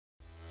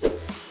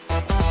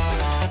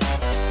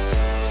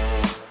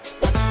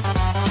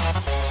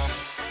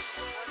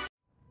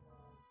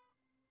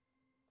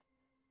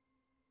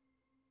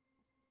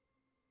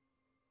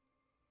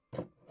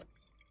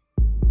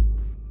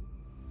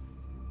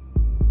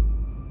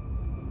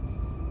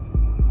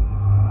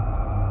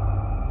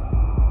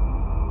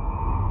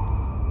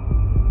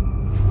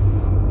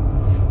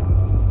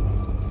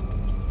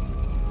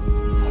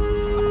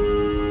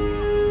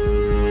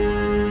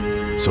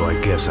So I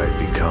guess I'd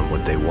become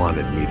what they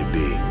wanted me to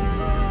be.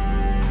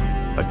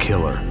 A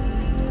killer.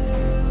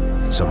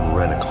 Some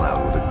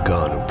rent-a-clown with a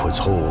gun who puts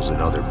holes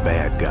in other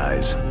bad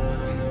guys.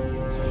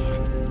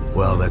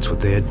 Well, that's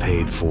what they had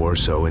paid for,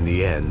 so in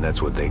the end, that's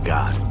what they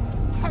got.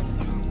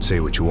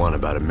 Say what you want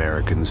about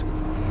Americans,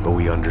 but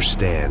we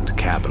understand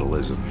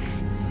capitalism.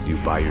 You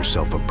buy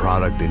yourself a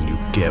product and you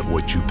get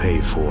what you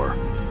pay for.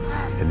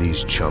 And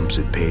these chumps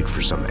had paid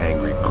for some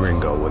angry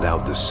gringo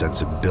without the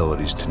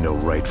sensibilities to know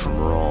right from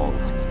wrong.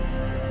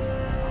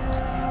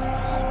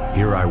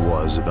 Here I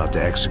was, about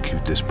to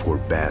execute this poor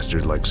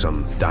bastard like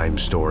some dime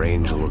store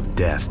angel of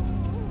death.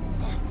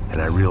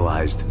 And I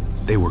realized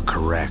they were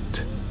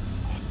correct.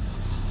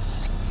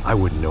 I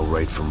wouldn't know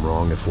right from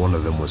wrong if one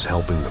of them was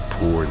helping the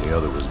poor and the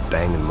other was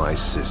banging my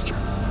sister.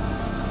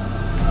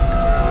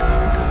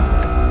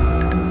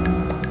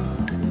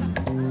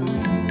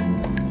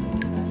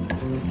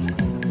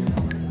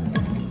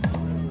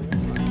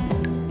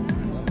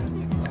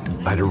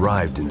 I'd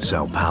arrived in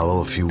Sao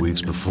Paulo a few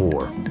weeks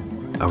before.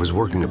 I was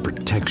working a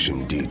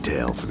protection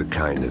detail for the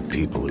kind of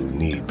people who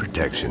need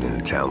protection in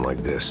a town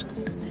like this.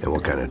 And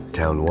what kind of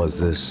town was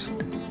this?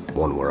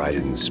 One where I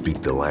didn't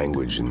speak the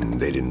language and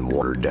they didn't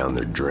water down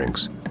their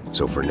drinks.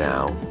 So for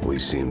now, we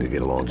seemed to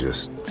get along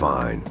just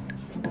fine.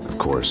 Of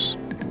course,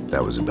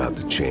 that was about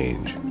to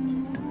change.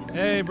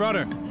 Hey,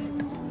 brother.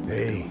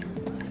 Hey.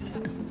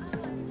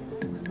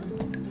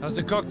 How's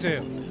the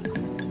cocktail?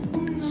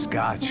 It's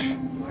scotch.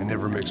 I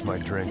never mix my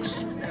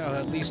drinks. Well,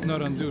 at least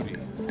not on duty.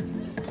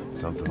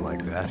 Something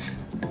like that.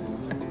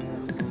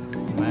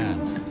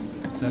 Man,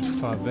 that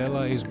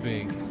favela is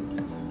big.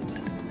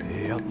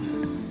 Yep.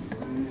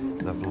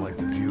 Nothing like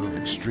the view of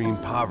extreme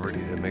poverty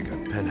to make a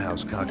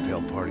penthouse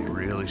cocktail party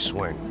really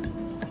swing.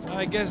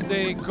 I guess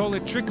they call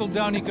it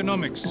trickle-down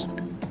economics.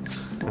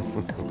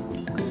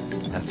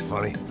 That's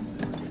funny.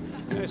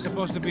 It's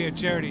supposed to be a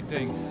charity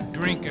thing.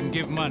 Drink and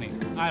give money.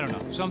 I don't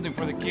know, something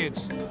for the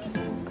kids.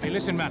 Hey,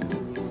 listen, man.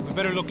 We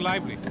better look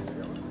lively.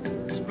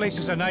 This place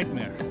is a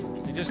nightmare.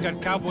 They just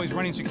got cowboys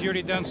running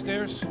security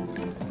downstairs.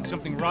 And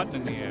something rotten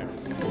in the air.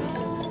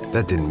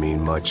 That didn't mean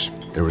much.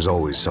 There was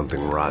always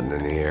something rotten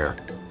in the air.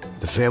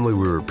 The family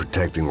we were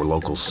protecting were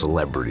local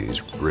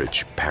celebrities,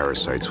 rich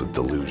parasites with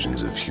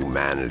delusions of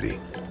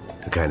humanity.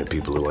 The kind of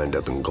people who end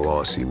up in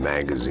glossy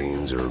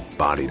magazines or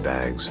body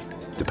bags,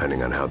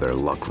 depending on how their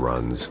luck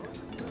runs.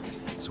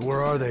 So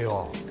where are they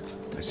all?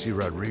 I see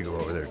Rodrigo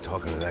over there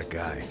talking to that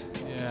guy.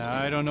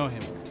 Yeah, I don't know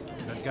him.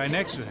 That guy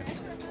next to him,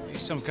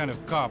 he's some kind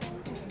of cop.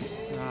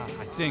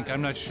 I think,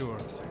 I'm not sure.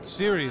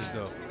 Serious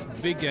though,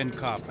 big end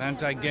cop,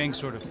 anti-gang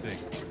sort of thing.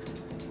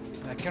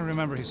 I can't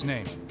remember his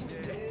name.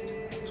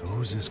 So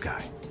who's this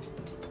guy?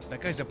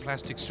 That guy's a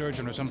plastic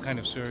surgeon or some kind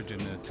of surgeon.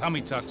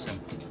 Tummy tucks and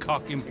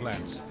cock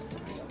implants.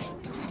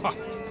 Ha!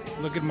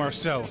 Look at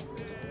Marcel.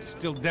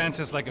 Still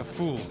dances like a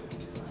fool.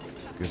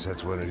 Guess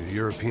that's what a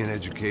European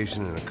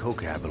education and a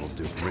coke habit will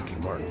do for Ricky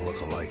Martin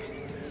look-alike.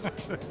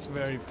 That's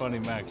very funny,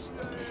 Max.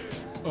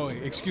 Oh,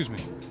 excuse me.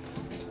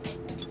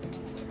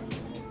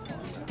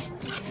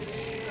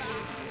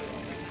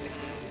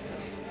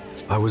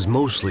 I was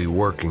mostly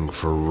working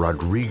for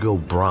Rodrigo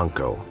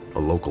Branco, a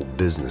local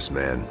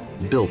businessman.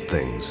 Built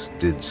things,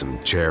 did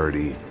some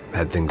charity,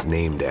 had things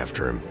named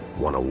after him,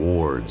 won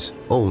awards,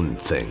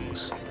 owned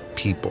things,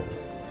 people.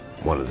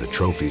 One of the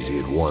trophies he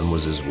had won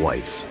was his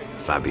wife,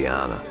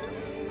 Fabiana.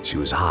 She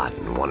was hot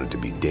and wanted to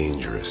be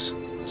dangerous.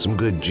 Some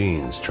good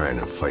genes trying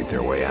to fight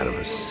their way out of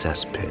a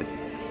cesspit.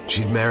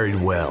 She'd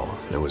married well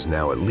and was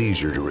now at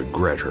leisure to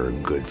regret her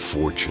good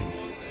fortune.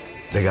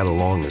 They got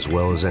along as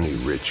well as any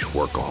rich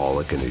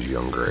workaholic and his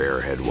younger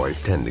airhead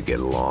wife tend to get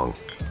along.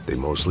 They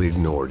mostly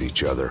ignored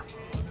each other.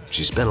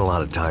 She spent a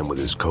lot of time with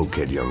his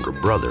cokehead younger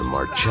brother,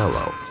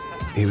 Marcello.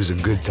 He was a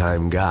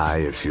good-time guy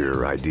if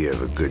your idea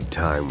of a good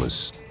time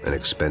was an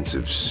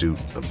expensive suit,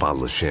 a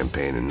bottle of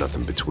champagne, and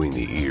nothing between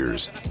the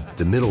ears.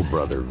 The middle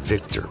brother,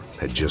 Victor,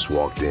 had just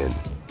walked in.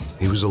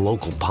 He was a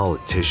local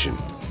politician.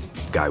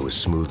 Guy was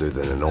smoother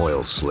than an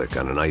oil slick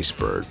on an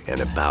iceberg and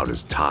about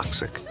as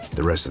toxic.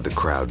 The rest of the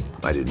crowd,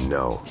 I didn't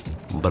know,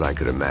 but I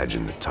could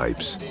imagine the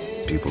types.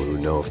 People who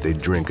know if they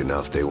drink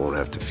enough, they won't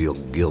have to feel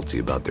guilty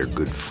about their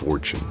good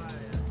fortune.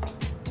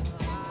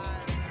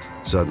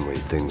 Suddenly,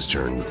 things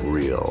turned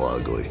real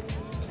ugly.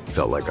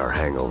 Felt like our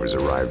hangovers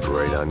arrived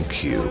right on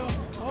cue.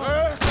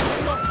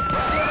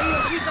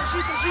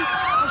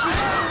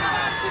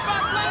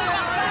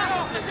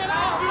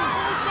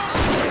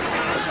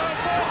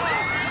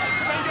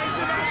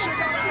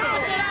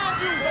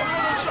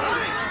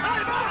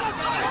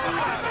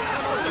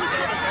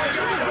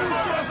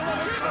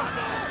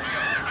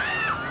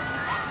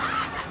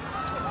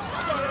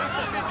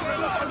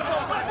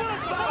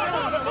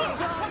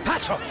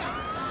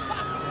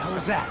 How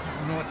was that? I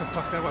don't know what the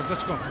fuck that was.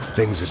 Let's go.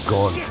 Things had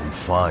gone from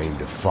fine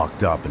to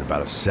fucked up in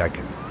about a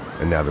second,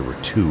 and now there were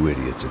two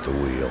idiots at the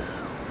wheel.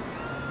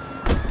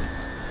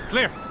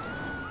 Clear.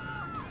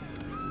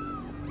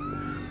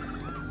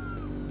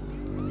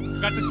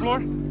 Got this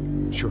floor?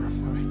 Sure.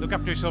 All right, look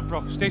after yourself,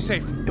 bro. Stay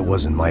safe. It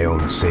wasn't my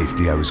own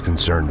safety I was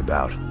concerned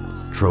about,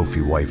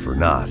 trophy wife or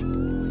not.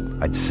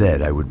 I'd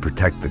said I would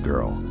protect the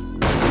girl.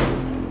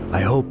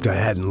 I hoped I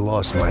hadn't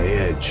lost my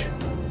edge,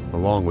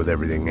 along with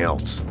everything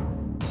else.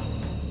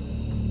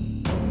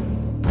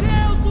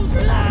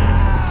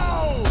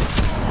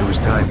 It was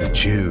time to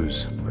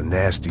choose, a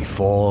nasty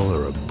fall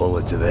or a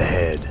bullet to the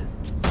head.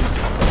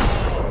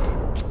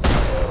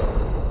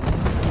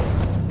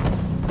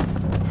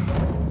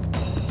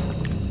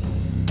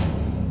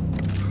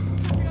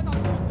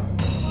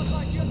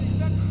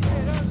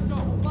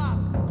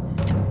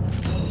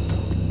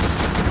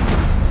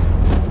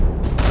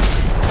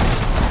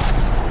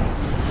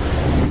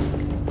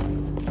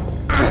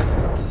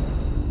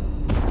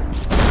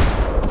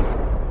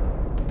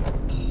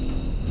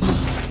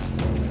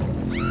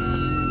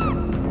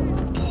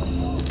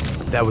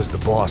 That was the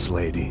boss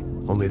lady,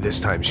 only this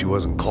time she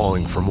wasn't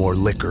calling for more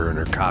liquor in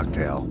her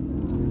cocktail.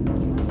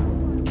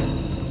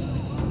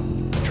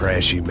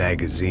 Trashy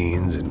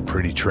magazines and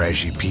pretty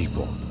trashy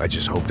people. I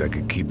just hoped I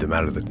could keep them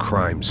out of the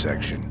crime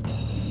section.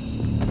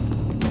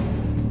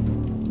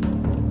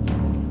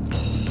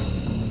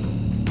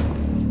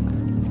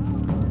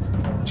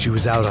 She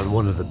was out on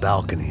one of the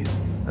balconies,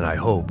 and I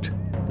hoped,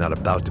 not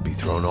about to be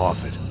thrown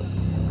off it.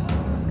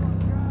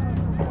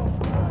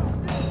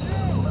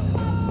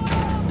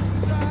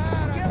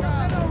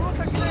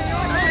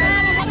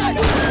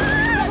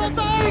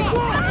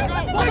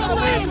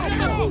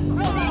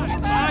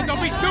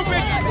 Don't be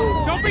stupid!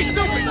 Don't be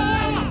stupid!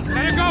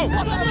 Let her go!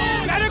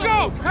 Let her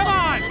go! Come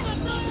on!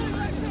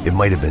 It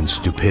might have been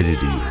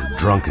stupidity or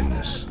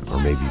drunkenness, or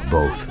maybe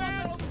both.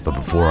 But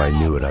before I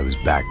knew it, I was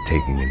back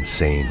taking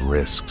insane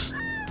risks,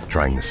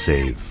 trying to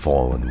save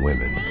fallen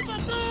women.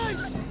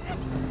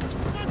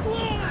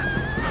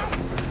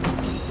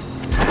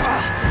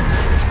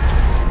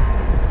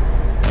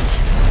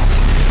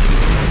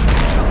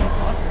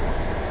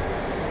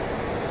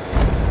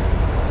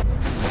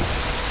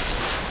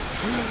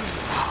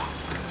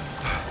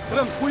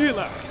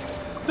 Tranquila!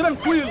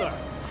 Tranquila!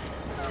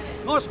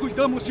 Nós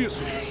cuidamos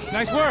disso.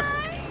 Nice work!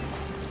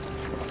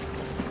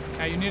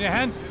 Hey, you need a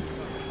hand?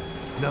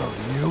 No,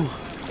 you?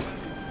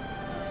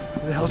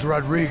 Who the hell's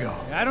Rodrigo?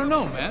 I don't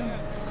know, man.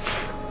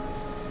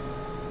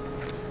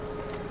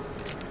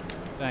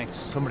 Thanks.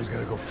 Somebody's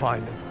gotta go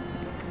find him.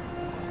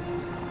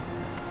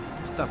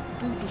 Está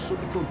tudo sob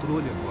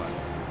controle agora.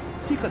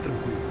 Fica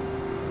tranquilo.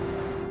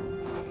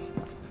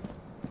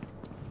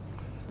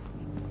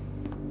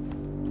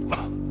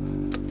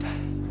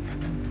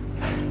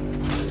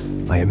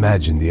 I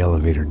imagined the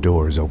elevator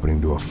doors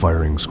opening to a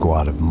firing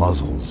squad of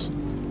muzzles.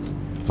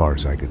 As far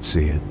as I could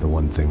see it, the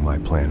one thing my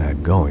plan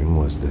had going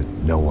was that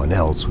no one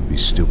else would be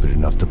stupid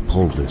enough to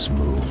pull this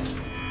move.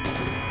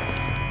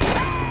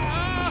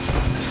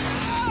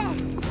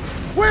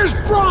 Where's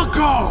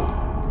Bronco?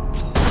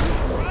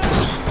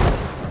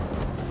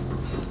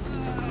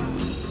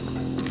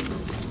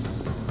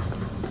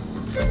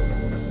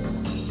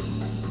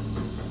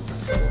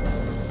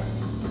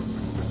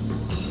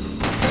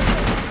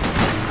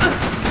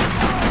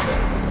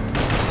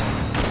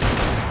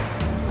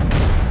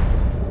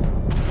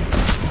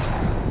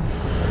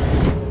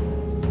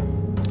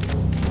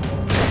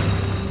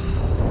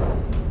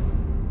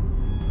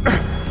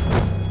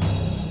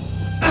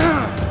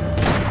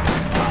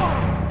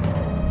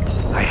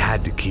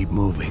 Keep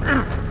moving.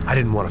 I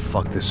didn't want to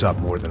fuck this up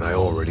more than I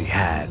already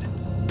had.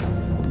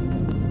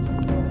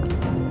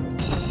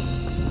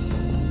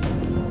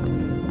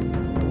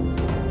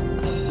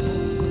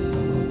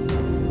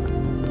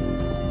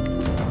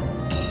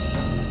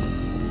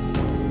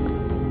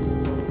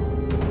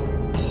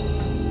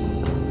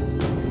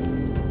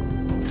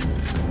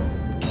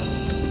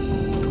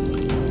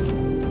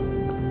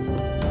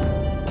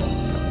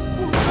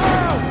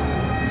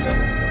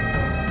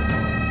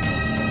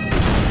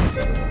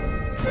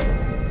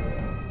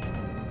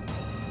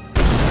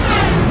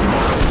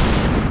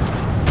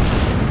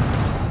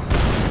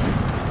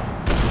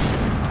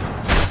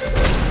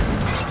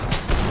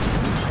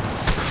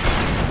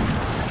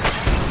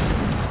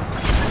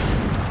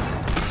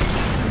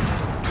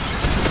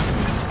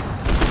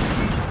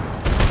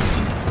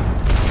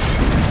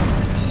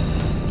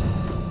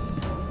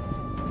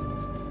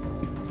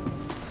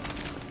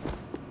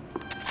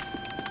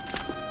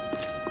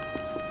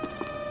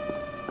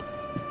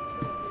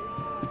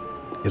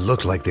 It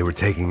looked like they were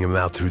taking him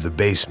out through the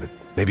basement.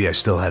 Maybe I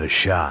still had a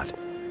shot.